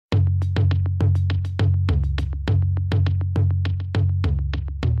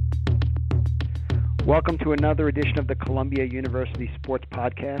Welcome to another edition of the Columbia University Sports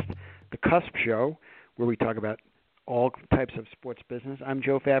Podcast, The Cusp Show, where we talk about all types of sports business. I'm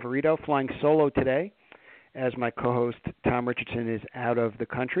Joe Favorito, flying solo today as my co-host Tom Richardson is out of the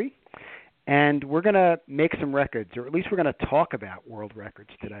country. And we're going to make some records, or at least we're going to talk about world records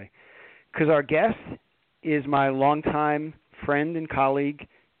today, because our guest is my longtime friend and colleague,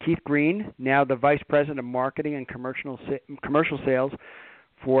 Keith Green, now the Vice President of Marketing and Commercial Sales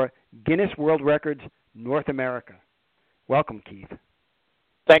for Guinness World Records North America. Welcome, Keith.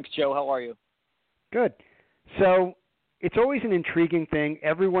 Thanks, Joe. How are you? Good. So it's always an intriguing thing.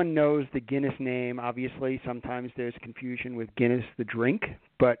 Everyone knows the Guinness name. Obviously, sometimes there's confusion with Guinness, the drink.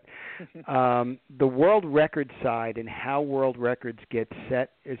 But the world record side and how world records get set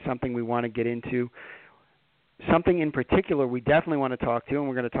is something we want to get into. Something in particular we definitely want to talk to, and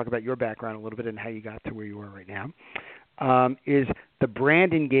we're going to talk about your background a little bit and how you got to where you are right now, is the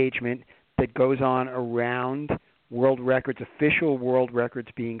brand engagement that goes on around world records, official world records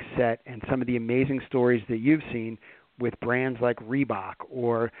being set, and some of the amazing stories that you've seen with brands like Reebok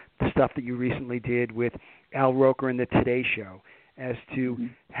or the stuff that you recently did with Al Roker and the Today Show as to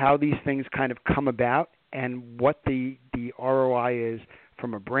how these things kind of come about and what the ROI is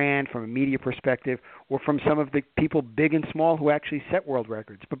from a brand, from a media perspective, or from some of the people big and small who actually set world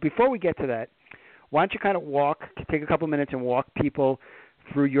records. But before we get to that, why don't you kind of take a couple minutes and walk people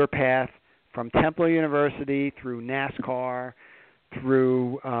through your path from Temple University, through NASCAR,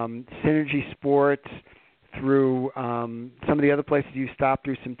 through Synergy Sports, through some of the other places you stopped,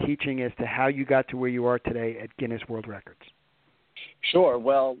 through some teaching as to how you got to where you are today at Guinness World Records. Sure.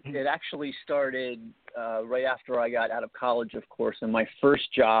 Well, it actually started right after I got out of college, of course, and my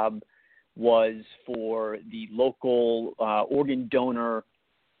first job was for the local organ donor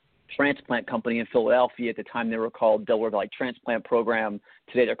transplant company in Philadelphia. At the time, they were called Delaware Valley Transplant Program.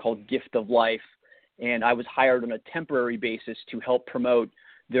 Today, they're called Gift of Life. And I was hired on a temporary basis to help promote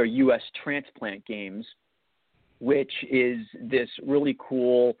their U.S. Transplant Games, which is this really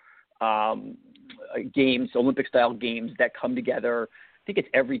cool games, Olympic-style games that come together. I think it's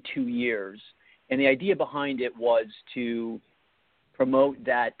every 2 years. And the idea behind it was to promote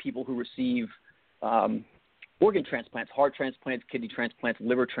that people who receive organ transplants, heart transplants, kidney transplants,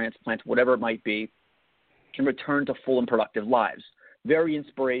 liver transplants, whatever it might be, can return to full and productive lives. Very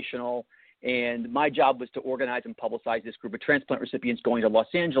inspirational. And my job was to organize and publicize this group of transplant recipients going to Los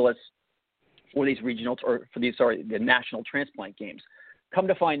Angeles for these the national transplant games. Come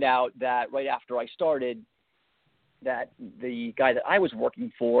to find out that right after I started, that the guy that I was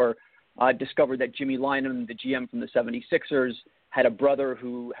working for discovered that Jimmy Lynam, the GM from the 76ers, had a brother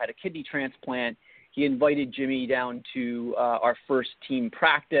who had a kidney transplant. He invited Jimmy down to our first team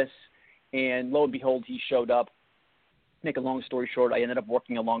practice, and lo and behold, he showed up. Make a long story short, I ended up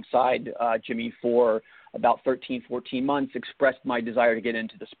working alongside Jimmy for about 13, 14 months, expressed my desire to get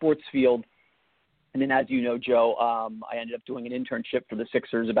into the sports field. And then, as you know, Joe, I ended up doing an internship for the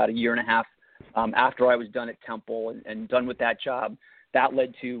Sixers about a year and a half after I was done at Temple and done with that job. That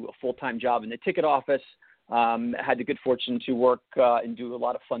led to a full-time job in the ticket office. Had the good fortune to work and do a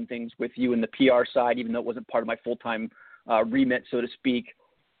lot of fun things with you in the PR side, even though it wasn't part of my full-time remit, so to speak,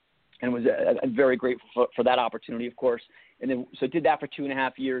 and was very grateful for that opportunity, of course. And then, so did that for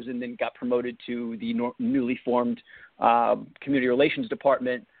 2.5 years and then got promoted to the newly formed community relations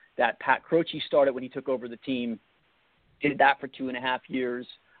department that Pat Croce started when he took over the team. Did that for 2.5 years.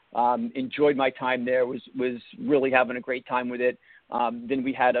 Enjoyed my time there, was really having a great time with it. Then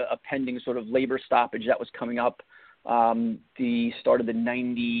we had a pending sort of labor stoppage that was coming up the start of the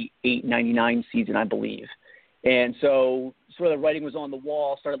 98-99 season, I believe. And so sort of the writing was on the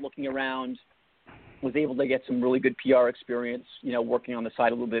wall, started looking around, was able to get some really good PR experience, working on the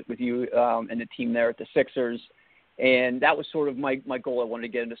side a little bit with you and the team there at the Sixers. And that was sort of my goal. I wanted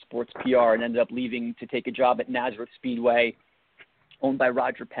to get into sports PR and ended up leaving to take a job at Nazareth Speedway, owned by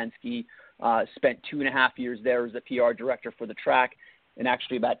Roger Penske. Spent 2.5 years there as the PR director for the track. And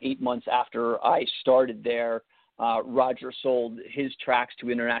actually about 8 months after I started there, Roger sold his tracks to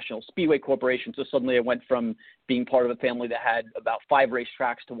International Speedway Corporation. So suddenly I went from being part of a family that had about 5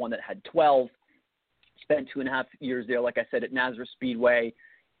 racetracks to one that had 12. Spent 2.5 years there, like I said, at Nazareth Speedway,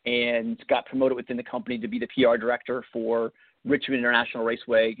 and got promoted within the company to be the PR director for Richmond International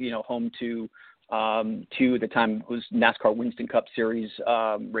Raceway, home to at the time it was NASCAR Winston Cup Series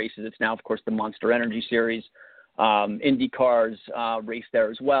races. It's now, of course, the Monster Energy Series. Indy cars race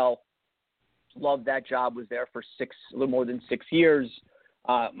there as well. Loved that job, was there for a little more than 6 years.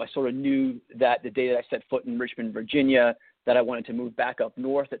 I sort of knew that the day that I set foot in Richmond, Virginia, that I wanted to move back up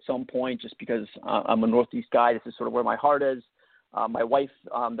north at some point just because I'm a Northeast guy. This is sort of where my heart is. My wife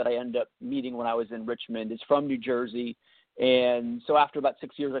that I ended up meeting when I was in Richmond is from New Jersey. And so after about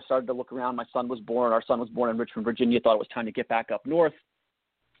 6 years, I started to look around. My son was born. Our son was born in Richmond, Virginia. Thought it was time to get back up north.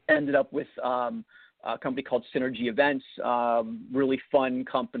 Ended up with a company called Synergy Events, really fun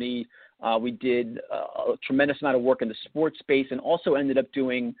company. We did a tremendous amount of work in the sports space and also ended up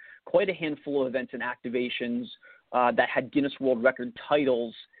doing quite a handful of events and activations that had Guinness World Record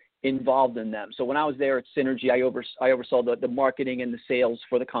titles involved in them. So when I was there at Synergy, I oversaw the marketing and the sales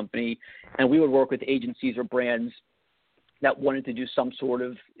for the company, and we would work with agencies or brands that wanted to do some sort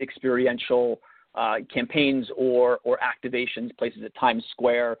of experiential campaigns or activations, places at Times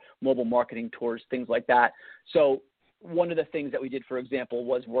Square, mobile marketing tours, things like that. So one of the things that we did, for example,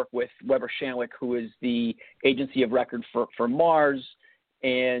 was work with Weber Shandwick, who is the agency of record for Mars,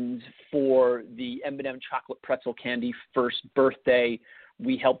 and for the M&M chocolate pretzel candy first birthday,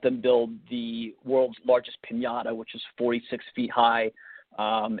 we helped them build the world's largest piñata, which is 46 feet high,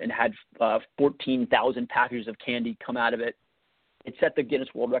 and had 14,000 packages of candy come out of it. It set the Guinness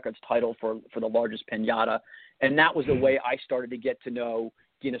World Records title for the largest piñata. And that was the way I started to get to know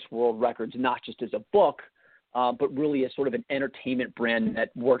Guinness World Records, not just as a book, but really as sort of an entertainment brand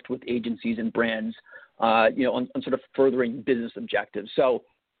that worked with agencies and brands, on sort of furthering business objectives. So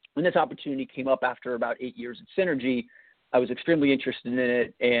when this opportunity came up after about 8 years at Synergy, I was extremely interested in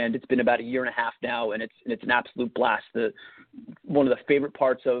it, and it's been about a year and a half now, and it's an absolute blast. One of the favorite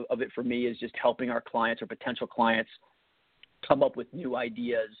parts of it for me is just helping our clients or potential clients come up with new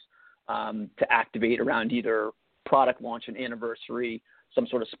ideas to activate around either product launch, an anniversary, some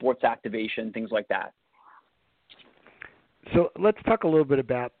sort of sports activation, things like that. So let's talk a little bit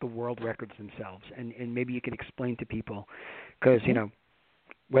about the world records themselves, and maybe you can explain to people, because,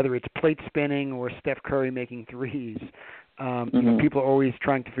 whether it's plate spinning or Steph Curry making threes, people are always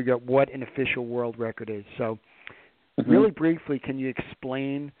trying to figure out what an official world record is. So really briefly, can you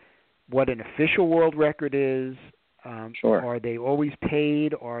explain what an official world record is? Sure. Are they always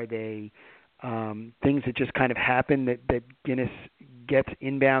paid? Are they things that just kind of happen that Guinness gets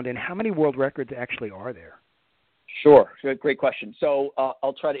inbound? And how many world records actually are there? Sure. Great question. So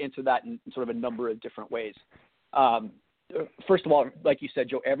I'll try to answer that in sort of a number of different ways. First of all, like you said,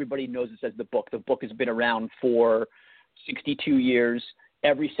 Joe, everybody knows this as the book. The book has been around for 62 years.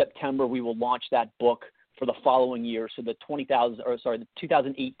 Every September, we will launch that book for the following year. So the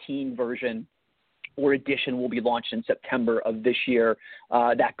 2018 version or edition will be launched in September of this year.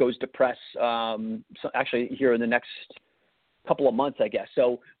 That goes to press actually here in the next couple of months, I guess.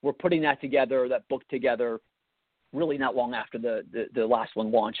 So we're putting that book together, really not long after the last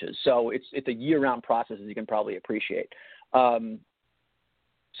one launches. So it's a year-round process, as you can probably appreciate.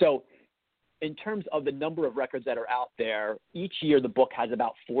 So in terms of the number of records that are out there, each year the book has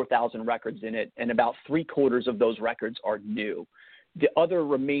about 4,000 records in it, and about 3/4 of those records are new. The other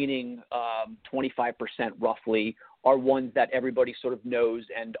remaining 25% roughly are ones that everybody sort of knows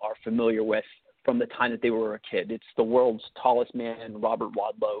and are familiar with from the time that they were a kid. It's the world's tallest man, Robert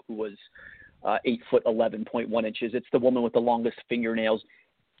Wadlow, who was 8 foot 11.1 inches. It's the woman with the longest fingernails.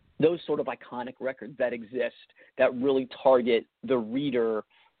 Those sort of iconic records that exist that really target the reader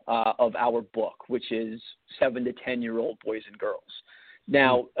of our book, which is 7 to 10-year-old boys and girls.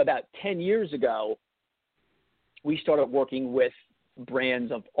 Now, about 10 years ago, we started working with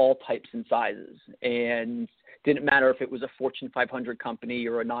brands of all types and sizes, and didn't matter if it was a Fortune 500 company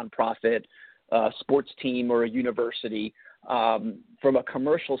or a nonprofit, sports team or a university. From a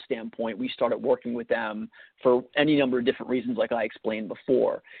commercial standpoint, we started working with them for any number of different reasons, like I explained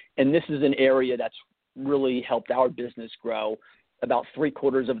before. And this is an area that's really helped our business grow. About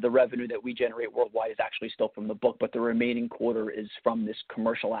 3/4 of the revenue that we generate worldwide is actually still from the book, but the remaining quarter is from this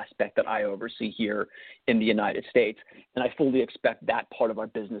commercial aspect that I oversee here in the United States. And I fully expect that part of our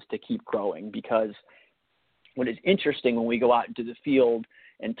business to keep growing, because what is interesting when we go out into the field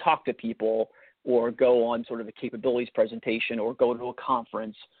and talk to people, or go on sort of a capabilities presentation, or go to a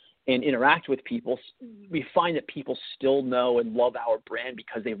conference and interact with people, we find that people still know and love our brand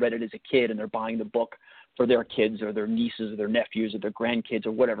because they read it as a kid and they're buying the book for their kids or their nieces or their nephews or their grandkids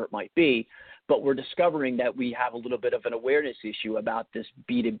or whatever it might be. But we're discovering that we have a little bit of an awareness issue about this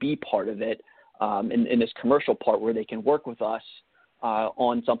B2B part of it, in this commercial part, where they can work with us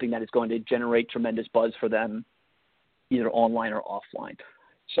on something that is going to generate tremendous buzz for them, either online or offline.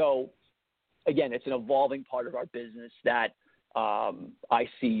 So again, it's an evolving part of our business that I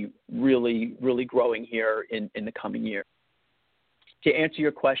see really, really growing here in the coming year. To answer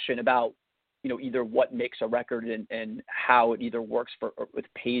your question about, either what makes a record and how it either works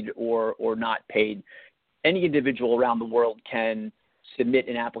with paid or not paid, any individual around the world can submit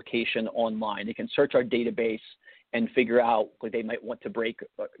an application online. They can search our database and figure out what they might want to break,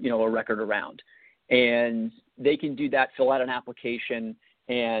 a record around. And they can do that, fill out an application,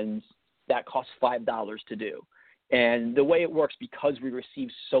 and that costs $5 to do. And the way it works, because we receive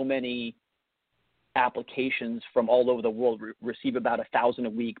so many applications from all over the world, we receive about 1,000 a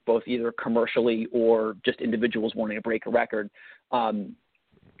week, both either commercially or just individuals wanting to break a record.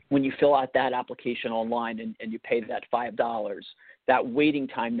 When you fill out that application online and you pay that $5, that waiting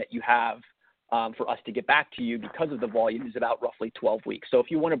time that you have for us to get back to you because of the volume is about roughly 12 weeks. So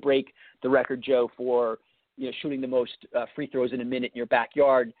if you want to break the record, Joe, for shooting the most free throws in a minute in your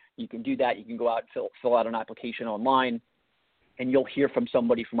backyard, you can do that. You can go out and fill out an application online, and you'll hear from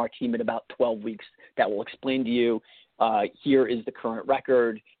somebody from our team in about 12 weeks that will explain to you, here is the current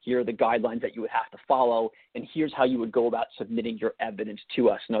record, here are the guidelines that you would have to follow, and here's how you would go about submitting your evidence to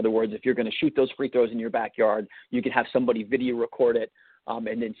us. In other words, if you're going to shoot those free throws in your backyard, you can have somebody video record it and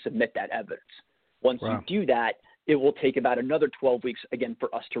then submit that evidence. Once you do that, it will take about another 12 weeks, again,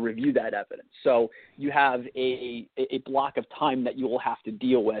 for us to review that evidence. So you have a block of time that you will have to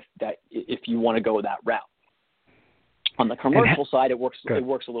deal with that if you want to go that route. On the commercial side, it works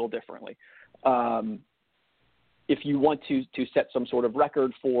a little differently. If you want to set some sort of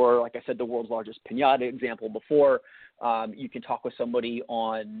record for, like I said, the world's largest piñata example before, you can talk with somebody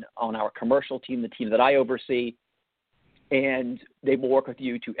on our commercial team, the team that I oversee, and they will work with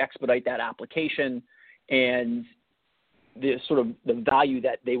you to expedite that application. And the sort of the value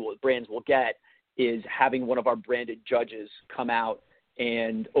that brands will get is having one of our branded judges come out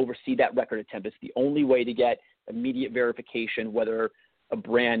and oversee that record attempt. It's the only way to get immediate verification whether a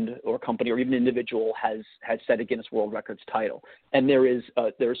brand or company or even individual has set a Guinness World Records title. And there is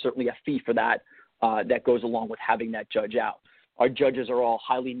certainly a fee for that that goes along with having that judge out. Our judges are all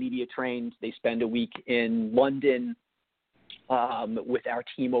highly media trained. They spend a week in London with our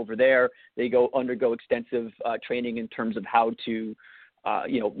team over there. They undergo extensive training in terms of how to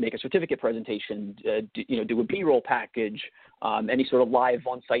make a certificate presentation, do a B-roll package, any sort of live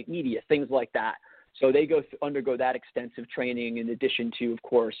on-site media, things like that. So they undergo that extensive training in addition to, of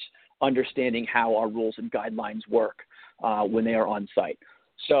course, understanding how our rules and guidelines work when they are on site.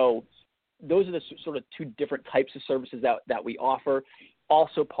 So those are the sort of two different types of services that we offer.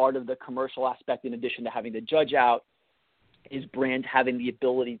 Also part of the commercial aspect, in addition to having the judge out, is brands having the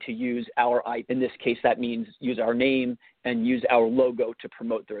ability to use in this case, that means use our name and use our logo to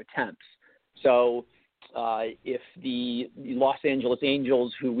promote their attempts. So if the Los Angeles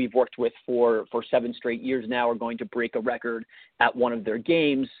Angels, who we've worked with for 7 straight years now, are going to break a record at one of their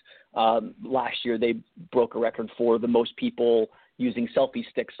games, last year they broke a record for the most people using selfie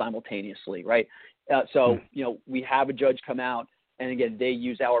sticks simultaneously, right? We have a judge come out, and again, they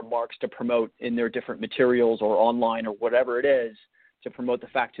use our marks to promote in their different materials or online or whatever it is to promote the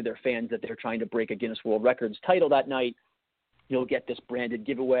fact to their fans that they're trying to break a Guinness World Records title that night. You'll get this branded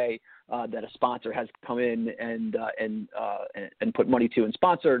giveaway that a sponsor has come in and put money to and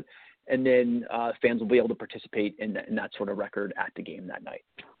sponsored, and then fans will be able to participate in that sort of record at the game that night.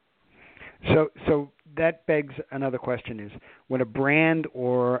 So that begs another question: is when a brand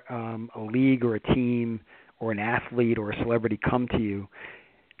or a league or a team or an athlete or a celebrity come to you,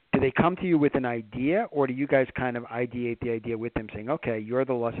 do they come to you with an idea, or do you guys kind of ideate the idea with them, saying, okay, you're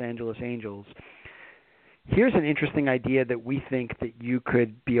the Los Angeles Angels, here's an interesting idea that we think that you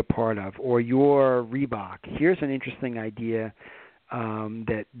could be a part of, or you're Reebok, here's an interesting idea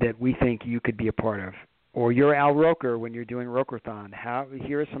that we think you could be a part of, or you're Al Roker when you're doing Rokerthon,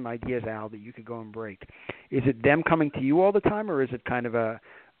 here are some ideas, Al, that you could go and break. Is it them coming to you all the time, or is it kind of a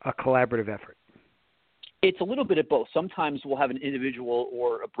collaborative effort? It's a little bit of both. Sometimes we'll have an individual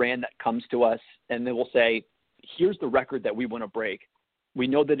or a brand that comes to us, and they will say, here's the record that we want to break. We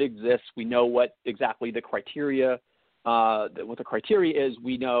know that it exists. We know what exactly the criteria, is.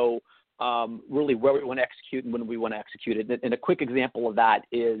 We know really where we want to execute and when we want to execute it. And a quick example of that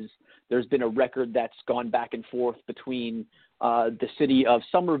is there's been a record that's gone back and forth between the city of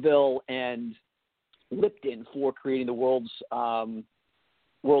Somerville and Lipton for creating the world's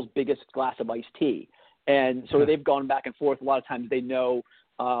biggest glass of iced tea. And so they've gone back and forth. A lot of times they know,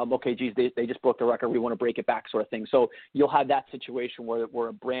 they just broke the record, we want to break it back, sort of thing. So you'll have that situation where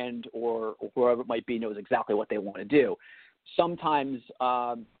a brand or whoever it might be knows exactly what they want to do. Sometimes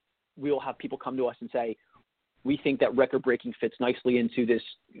we'll have people come to us and say, we think that record breaking fits nicely into this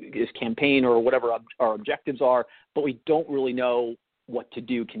campaign or whatever our objectives are, but we don't really know what to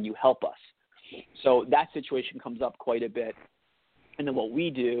do. Can you help us? So that situation comes up quite a bit. And then what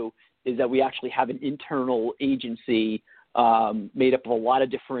we do is that we actually have an internal agency made up of a lot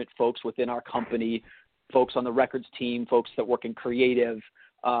of different folks within our company, folks on the records team, folks that work in creative,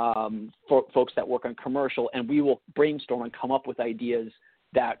 for folks that work on commercial, and we will brainstorm and come up with ideas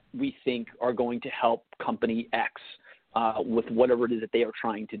that we think are going to help company X with whatever it is that they are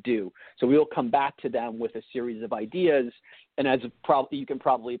trying to do. So we will come back to them with a series of ideas, and as you can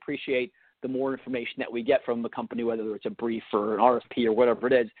probably appreciate, the more information that we get from the company, whether it's a brief or an RFP or whatever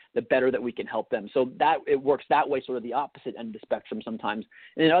it is, the better that we can help them. So that it works that way, sort of the opposite end of the spectrum sometimes.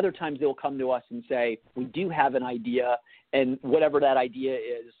 And then other times they'll come to us and say, we do have an idea, and whatever that idea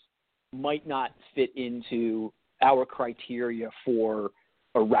is might not fit into our criteria for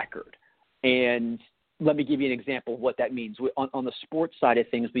a record. And let me give you an example of what that means. On the sports side of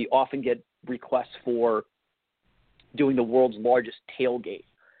things, we often get requests for doing the world's largest tailgate.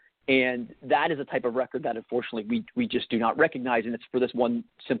 And that is a type of record that, unfortunately, we just do not recognize, and it's for this one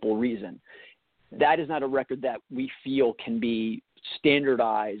simple reason. That is not a record that we feel can be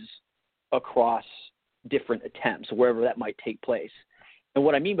standardized across different attempts, wherever that might take place. And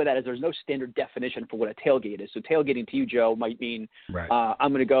what I mean by that is there's no standard definition for what a tailgate is. So tailgating to you, Joe, might mean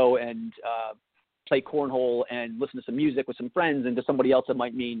I'm going to go and play cornhole and listen to some music with some friends, and to somebody else it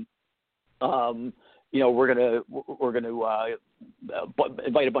might mean we're gonna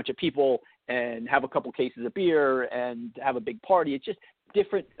invite a bunch of people and have a couple cases of beer and have a big party. It's just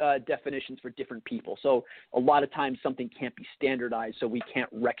different definitions for different people. So a lot of times something can't be standardized, so we can't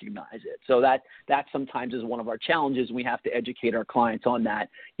recognize it. So that sometimes is one of our challenges. We have to educate our clients on that.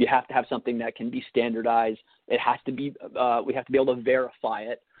 You have to have something that can be standardized. It has to be. We have to be able to verify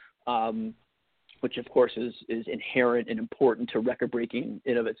it. Which of course is inherent and important to record breaking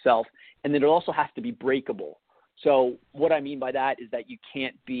in of itself. And then it also has to be breakable. So what I mean by that is that you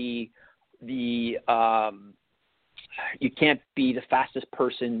can't be the fastest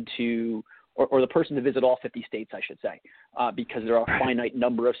person to, or the person to visit all 50 states, I should say, because there are a finite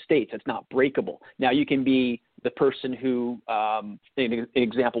number of states. It's not breakable. Now you can be the person who, an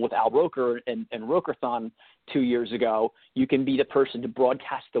example with Al Roker and Rokerthon 2 years ago, you can be the person to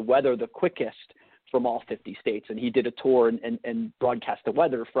broadcast the weather the quickest from all 50 states. And he did a tour and broadcast the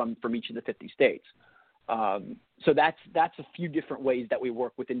weather from each of the 50 states. So that's a few different ways that we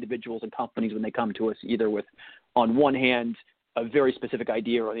work with individuals and companies when they come to us, either with, on one hand, a very specific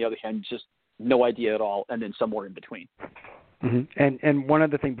idea, or on the other hand, just no idea at all, and then somewhere in between. Mm-hmm. And one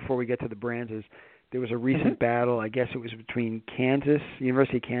other thing before we get to the brands is there was a recent battle, I guess it was between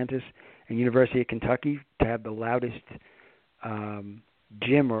University of Kansas and University of Kentucky to have the loudest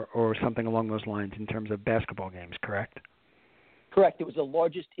gym or something along those lines in terms of basketball games, correct? Correct. It was the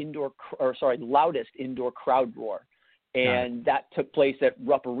loudest indoor crowd roar. And that took place at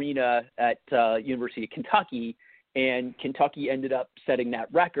Rupp Arena at University of Kentucky, and Kentucky ended up setting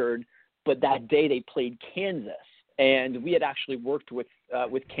that record, but that day they played Kansas. And we had actually worked with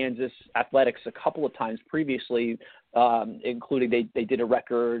Kansas Athletics a couple of times previously, including they did a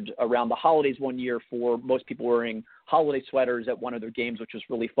record around the holidays one year for most people wearing holiday sweaters at one of their games, which was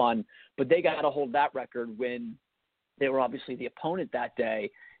really fun. But they got a hold of that record when they were obviously the opponent that day.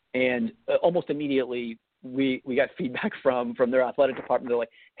 And almost immediately we got feedback from their athletic department. They're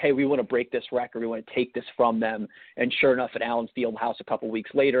like, hey, we want to break this record. We want to take this from them. And sure enough, at Allen Fieldhouse a couple weeks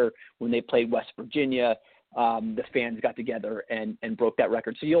later, when they played West Virginia, the fans got together and broke that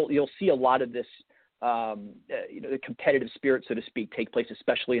record. So you'll see a lot of this, the competitive spirit, so to speak, take place,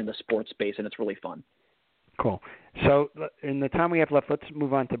 especially in the sports space, and it's really fun. Cool. So in the time we have left, let's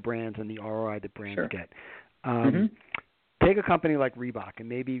move on to brands and the ROI that brands get. Take a company like Reebok and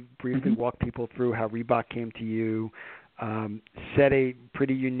maybe briefly walk people through how Reebok came to you, set a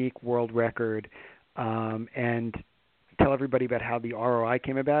pretty unique world record, and tell everybody about how the ROI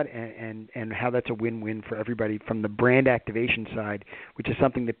came about and how that's a win-win for everybody from the brand activation side, which is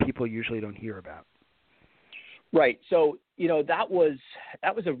something that people usually don't hear about. Right. So, that was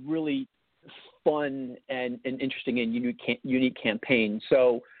a really fun and interesting and unique campaign.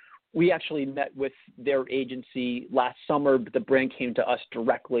 So we actually met with their agency last summer, but the brand came to us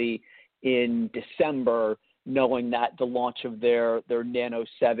directly in December, knowing that the launch of their Nano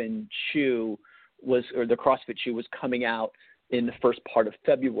 7 shoe or the CrossFit shoe was coming out in the first part of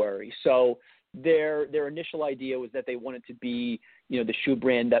February. So their initial idea was that they wanted to be, the shoe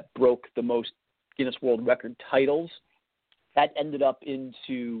brand that broke the most Guinness World Record titles. That ended up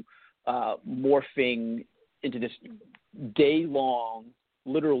into morphing into this day-long,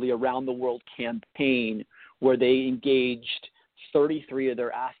 literally around the world campaign where they engaged 33 of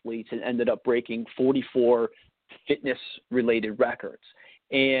their athletes and ended up breaking 44 fitness-related records.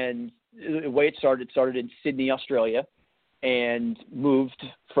 And the way it started in Sydney, Australia, and moved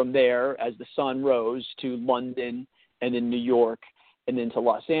from there as the sun rose to London and then New York and then to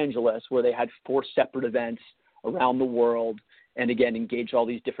Los Angeles, where they had 4 separate events around the world. and again, engaged all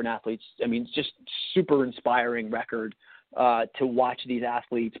these different athletes. I mean, it's just super inspiring record to watch these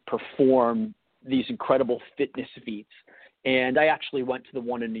athletes perform these incredible fitness feats. And I actually went to the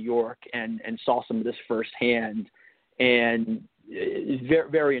one in New York and saw some of this firsthand, and it's very,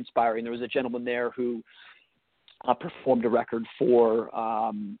 very inspiring. There was a gentleman there who performed a record for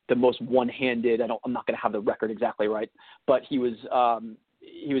the most one-handed. I'm not going to have the record exactly right, but he was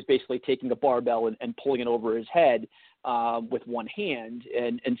basically taking a barbell and pulling it over his head with one hand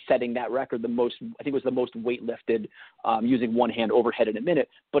and setting that record. I think it was the most weight lifted using one hand overhead in a minute,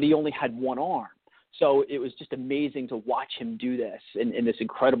 but he only had one arm. So it was just amazing to watch him do this in this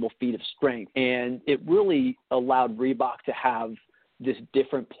incredible feat of strength. And it really allowed Reebok to have this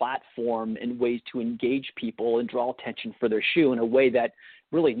different platform and ways to engage people and draw attention for their shoe in a way that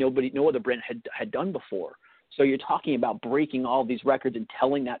really no other brand had done before. So you're talking about breaking all these records and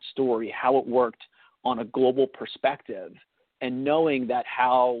telling that story, how it worked on a global perspective, and knowing that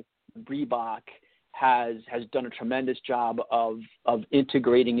how Reebok has done a tremendous job of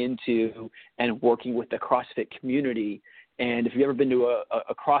integrating into and working with the CrossFit community. And if you've ever been to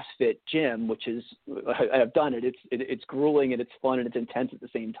a CrossFit gym, which is, I've done it, it's grueling and it's fun and it's intense at the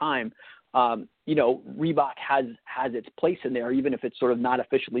same time. Reebok has its place in there, even if it's sort of not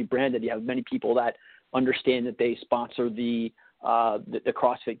officially branded. You have many people that understand that they sponsor the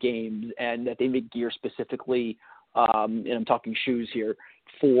CrossFit Games and that they make gear specifically, and I'm talking shoes here,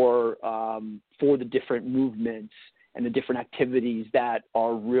 for the different movements and the different activities that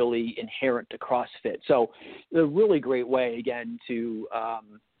are really inherent to CrossFit. So a really great way, again, to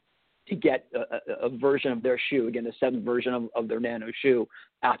get a version of their shoe, again, the seventh version of their Nano shoe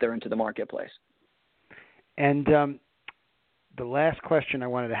out there into the marketplace. And the last question I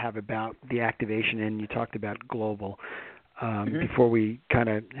wanted to have about the activation, and you talked about global, before we kind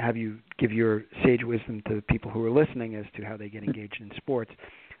of have you give your sage wisdom to the people who are listening as to how they get engaged in sports.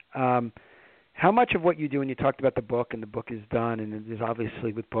 How much of what you do, and you talked about the book, and the book is done, and there's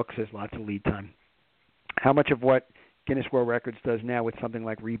obviously with books there's lots of lead time. How much of what Guinness World Records does now with something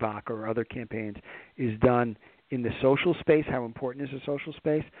like Reebok or other campaigns is done in the social space? How important is the social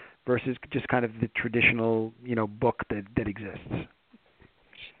space versus just kind of the traditional, book that exists?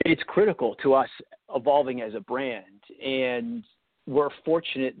 It's critical to us evolving as a brand, and we're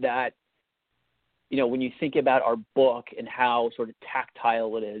fortunate that, when you think about our book and how sort of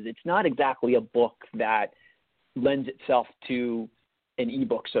tactile it is, it's not exactly a book that lends itself to an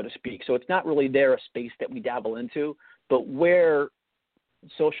ebook, so to speak. So it's not really a space that we dabble into, but where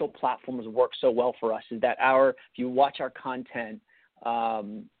social platforms work so well for us is that if you watch our content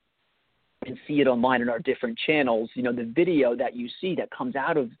and see it online in our different channels, the video that you see that comes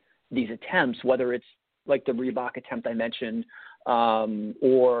out of these attempts, whether it's like the Reebok attempt I mentioned,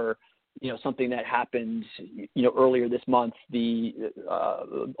 or something that happened, earlier this month, the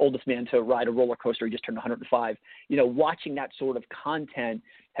oldest man to ride a roller coaster, he just turned 105. Watching that sort of content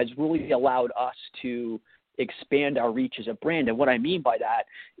has really allowed us to expand our reach as a brand. And what I mean by that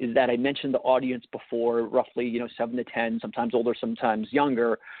is that I mentioned the audience before, roughly, 7 to 10, sometimes older, sometimes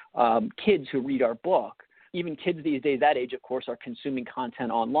younger, kids who read our book. Even kids these days, that age, of course, are consuming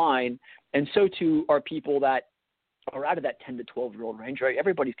content online. And so too are people that are out of that 10 to 12-year-old range, right?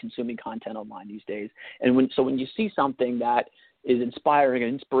 Everybody's consuming content online these days. And when you see something that is inspiring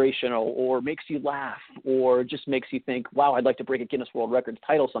and inspirational, or makes you laugh, or just makes you think, wow, I'd like to break a Guinness World Records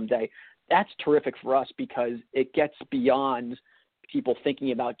title someday, that's terrific for us because it gets beyond people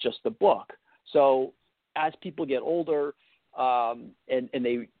thinking about just the book. So as people get older and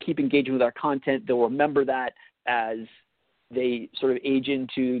they keep engaging with our content, they'll remember that as they sort of age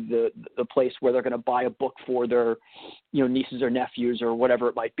into the place where they're going to buy a book for their nieces or nephews or whatever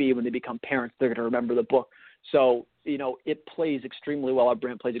it might be. When they become parents, they're going to remember the book. So, it plays extremely well. Our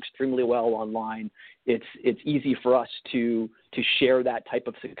brand plays extremely well online. It's easy for us to share that type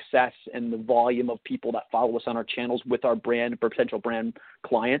of success and the volume of people that follow us on our channels with our brand, potential brand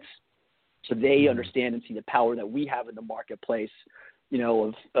clients. So they understand and see the power that we have in the marketplace,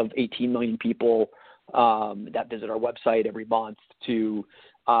 of 18 million people that visit our website every month to,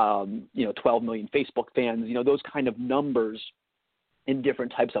 12 million Facebook fans, those kind of numbers in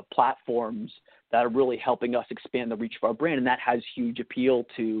different types of platforms that are really helping us expand the reach of our brand. And that has huge appeal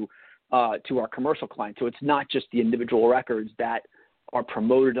to our commercial clients. So it's not just the individual records that are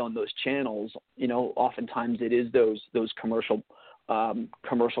promoted on those channels. Oftentimes it is those commercial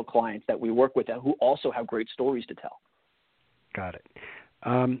clients that we work with who also have great stories to tell. Got it.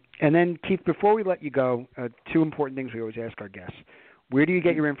 And then, Keith, before we let you go, two important things we always ask our guests. Where do you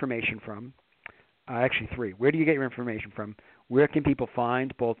get your information from? Actually, three. Where do you get your information from? where can people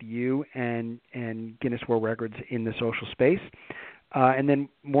find both you and Guinness World Records in the social space? And then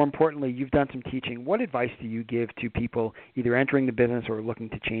more importantly, you've done some teaching. What advice do you give to people either entering the business or looking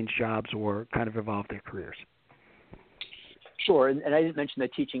to change jobs or kind of evolve their careers? Sure, and I didn't mention the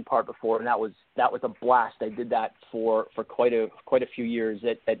teaching part before, and that was a blast. I did that for quite a few years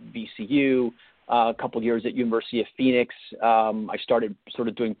at VCU, a couple of years at University of Phoenix. I started sort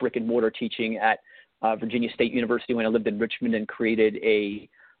of doing brick and mortar teaching at Virginia State University when I lived in Richmond, and created a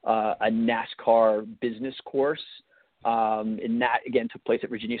NASCAR business course. And that again took place at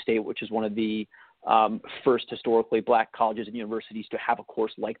Virginia State, which is one of the first historically black colleges and universities to have a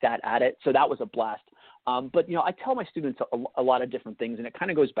course like that at it. So that was a blast. But, I tell my students a lot of different things, and it kind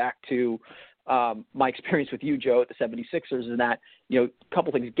of goes back to my experience with you, Joe, at the 76ers, and that, a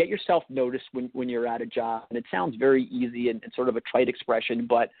couple things. Get yourself noticed when you're at a job. And it sounds very easy and sort of a trite expression,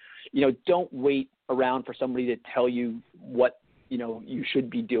 but, don't wait around for somebody to tell you what, you should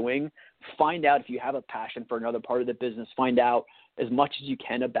be doing. Find out if you have a passion for another part of the business. Find out as much as you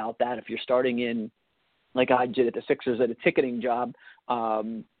can about that. If you're starting in, like I did at the Sixers, at a ticketing job,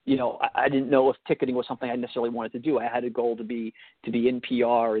 I didn't know if ticketing was something I necessarily wanted to do. I had a goal to be in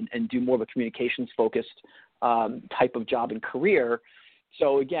PR and do more of a communications focused type of job and career.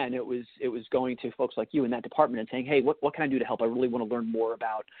 So again, it was going to folks like you in that department and saying, hey, what can I do to help? I really want to learn more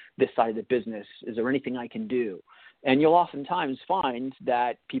about this side of the business. Is there anything I can do? And you'll oftentimes find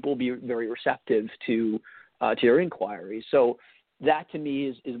that people will be very receptive to your inquiries. So that to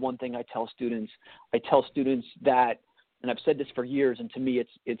me is one thing I tell students. I tell students that, and I've said this for years, and to me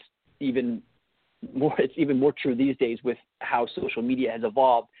it's even more true these days with how social media has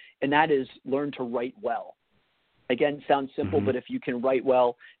evolved, and that is learn to write well. Again, sounds simple, but if you can write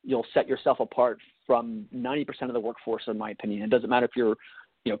well, you'll set yourself apart from 90% of the workforce, in my opinion. It doesn't matter if you're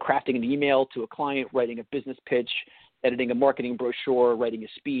crafting an email to a client, writing a business pitch, editing a marketing brochure, writing a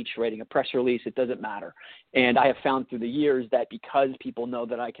speech, writing a press release, it doesn't matter. And I have found through the years that because people know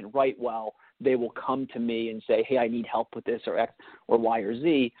that I can write well, they will come to me and say, hey, I need help with this or X or Y or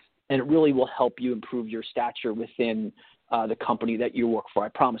Z. And it really will help you improve your stature within the company that you work for. I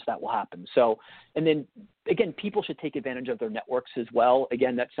promise that will happen. So, and then again, people should take advantage of their networks as well.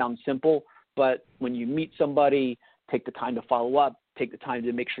 Again, that sounds simple, but when you meet somebody, take the time to follow up, take the time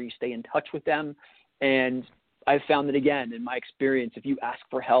to make sure you stay in touch with them. And I've found that, again, in my experience, if you ask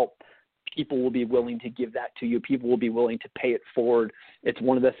for help, people will be willing to give that to you. People will be willing to pay it forward. It's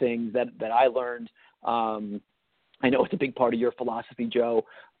one of the things that I learned. I know it's a big part of your philosophy, Joe.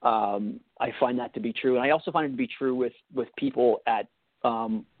 I find that to be true. And I also find it to be true with people at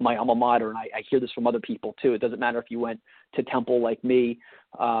my alma mater, and I hear this from other people too. It doesn't matter if you went to Temple like me.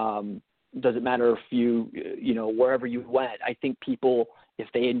 Doesn't matter if you wherever you went. I think people,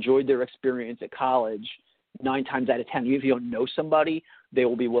 if they enjoyed their experience at college, 9 times out of 10, even if you don't know somebody, they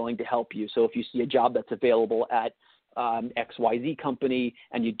will be willing to help you. So if you see a job that's available at XYZ company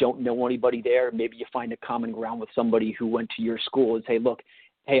and you don't know anybody there, maybe you find a common ground with somebody who went to your school and say, look,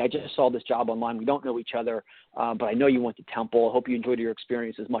 hey, I just saw this job online. We don't know each other, but I know you went to Temple. I hope you enjoyed your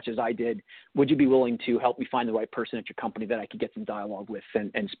experience as much as I did. Would you be willing to help me find the right person at your company that I could get some dialogue with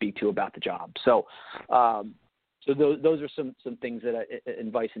and speak to about the job? So those are some things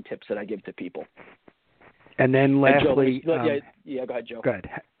advice and tips that I give to people. And then lastly, Joe, go ahead, Joe. Go ahead.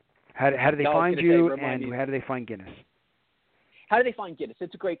 How do they find you, and how do they find Guinness? How do they find Guinness?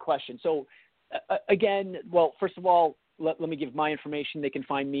 It's a great question. So, again, well, first of all, let me give my information. They can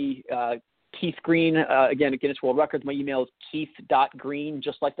find me, Keith Green, again, at Guinness World Records. My email is keith.green,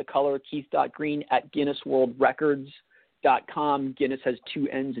 just like the color, keith.green at guinnessworldrecords.com. Guinness has 2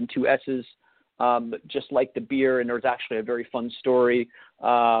 N's and 2 S's. Just like the beer, and there's actually a very fun story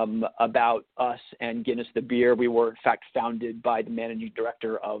about us and Guinness the beer. We were, in fact, founded by the managing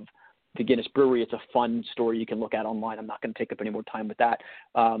director of the Guinness Brewery. It's a fun story you can look at online. I'm not going to take up any more time with that.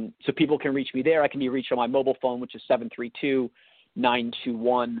 So people can reach me there. I can be reached on my mobile phone, which is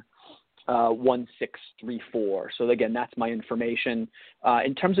 732-921-1634. So again, that's my information.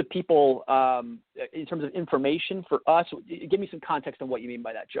 In terms of people, in terms of information for us, give me some context on what you mean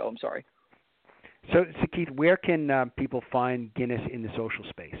by that, Joe. I'm sorry. So Keith, where can people find Guinness in the social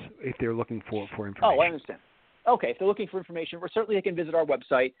space if they're looking for information? Oh, I understand. Okay, if they're looking for information, certainly they can visit our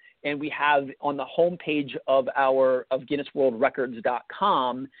website, and we have on the homepage of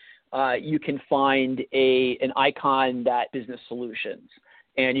GuinnessWorldRecords.com, you can find an icon that Business Solutions,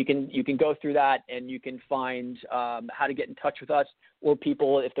 and you can go through that and you can find how to get in touch with us, or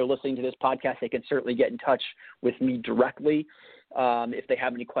people, if they're listening to this podcast, they can certainly get in touch with me directly if they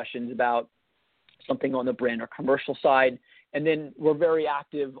have any questions about something on the brand or commercial side. And then we're very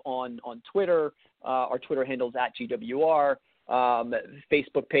active on Twitter. Our Twitter handle is @GWR.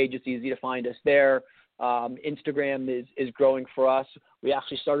 Facebook page, it's easy to find us there. Instagram is growing for us. We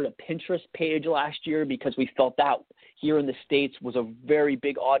actually started a Pinterest page last year because we felt that here in the States was a very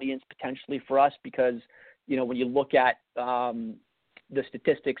big audience potentially for us, because, when you look at the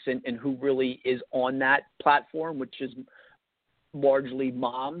statistics and who really is on that platform, which is largely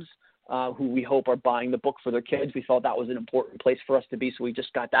moms who we hope are buying the book for their kids, we felt that was an important place for us to be. So we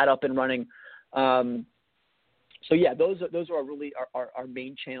just got that up and running. So yeah, those are really our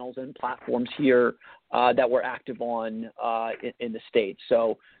main channels and platforms here that we're active on in the States.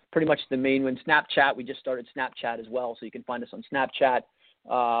 So pretty much the main one. Snapchat, we just started Snapchat as well, so you can find us on Snapchat.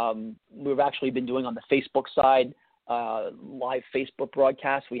 We've actually been doing on the Facebook side live Facebook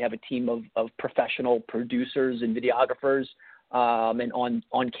broadcasts. We have a team of professional producers and videographers and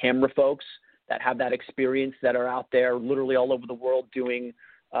on camera folks that have that experience, that are out there literally all over the world doing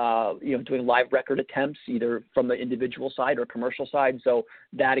live record attempts, either from the individual side or commercial side. So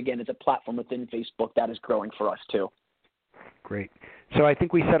that, again, is a platform within Facebook that is growing for us too. Great. So I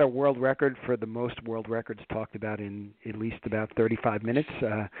think we set a world record for the most world records talked about in at least about 35 minutes.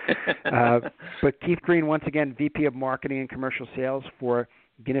 But Keith Green, once again, VP of Marketing and Commercial Sales for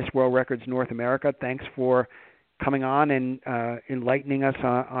Guinness World Records North America, thanks for coming on and enlightening us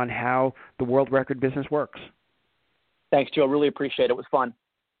on how the world record business works. Thanks, Joe. Really appreciate it. It was fun.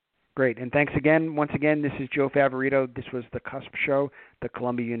 Great. And thanks again. Once again, this is Joe Favorito. This was The Cusp Show, the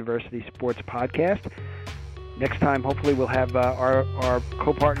Columbia University Sports Podcast. Next time, hopefully, we'll have our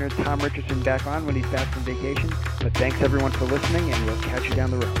co-partner, Tom Richardson, back on when he's back from vacation. But thanks, everyone, for listening, and we'll catch you down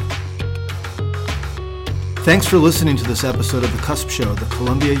the road. Thanks for listening to this episode of The Cusp Show, the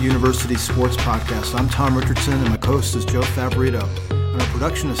Columbia University Sports Podcast. I'm Tom Richardson, and my co-host is Joe Favorito. And our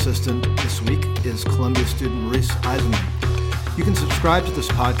production assistant this week is Columbia student Maurice Eisenman. You can subscribe to this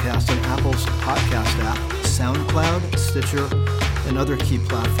podcast on Apple's podcast app, SoundCloud, Stitcher, and other key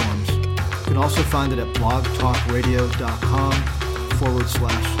platforms. You can also find it at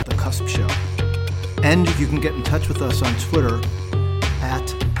blogtalkradio.com/The Cusp Show. And you can get in touch with us on Twitter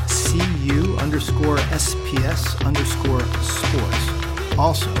at CU_SPS_sports.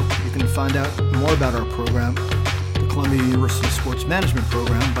 Also, you can find out more about our program, the Columbia University Sports Management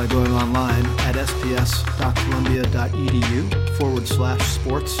Program, by going online at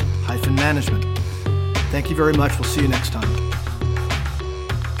sps.columbia.edu/sports-management. Thank you very much. We'll see you next time.